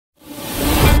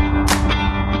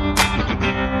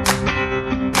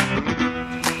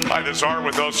is Art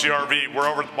with OCRV. We're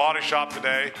over at the body shop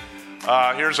today.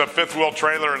 Here's a fifth wheel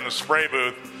trailer in the spray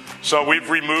booth. So we've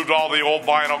removed all the old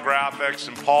vinyl graphics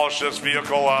and polished this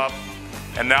vehicle up,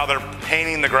 and now they're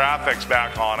painting the graphics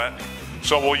back on it.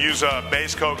 So we'll use a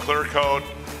base coat, clear coat,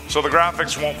 so the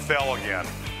graphics won't fail again.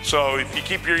 So if you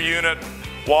keep your unit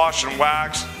washed and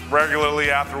waxed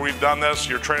regularly after we've done this,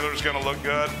 your trailer's gonna look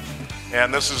good.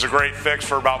 And this is a great fix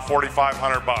for about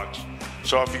 $4,500.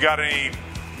 So if you got any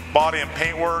body and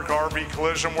paint work, RV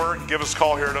collision work, give us a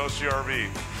call here at OCRV.